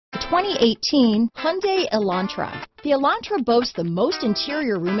2018 Hyundai Elantra. The Elantra boasts the most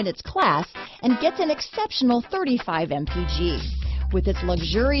interior room in its class and gets an exceptional 35 mpg. With its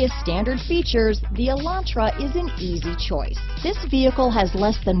luxurious standard features, the Elantra is an easy choice. This vehicle has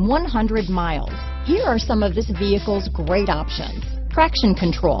less than 100 miles. Here are some of this vehicle's great options: traction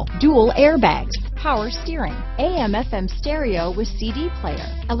control, dual airbags, power steering, AM/FM stereo with CD player,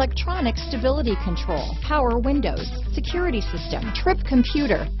 electronic stability control, power windows, security system, trip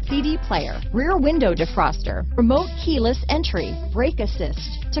computer, CD player, rear window defroster, remote keyless entry, brake assist,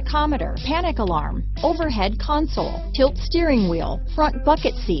 tachometer, panic alarm, overhead console, tilt steering wheel, front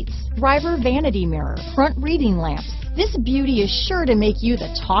bucket seats, driver vanity mirror, front reading lamps. This beauty is sure to make you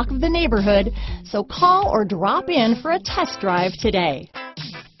the talk of the neighborhood, so call or drop in for a test drive today.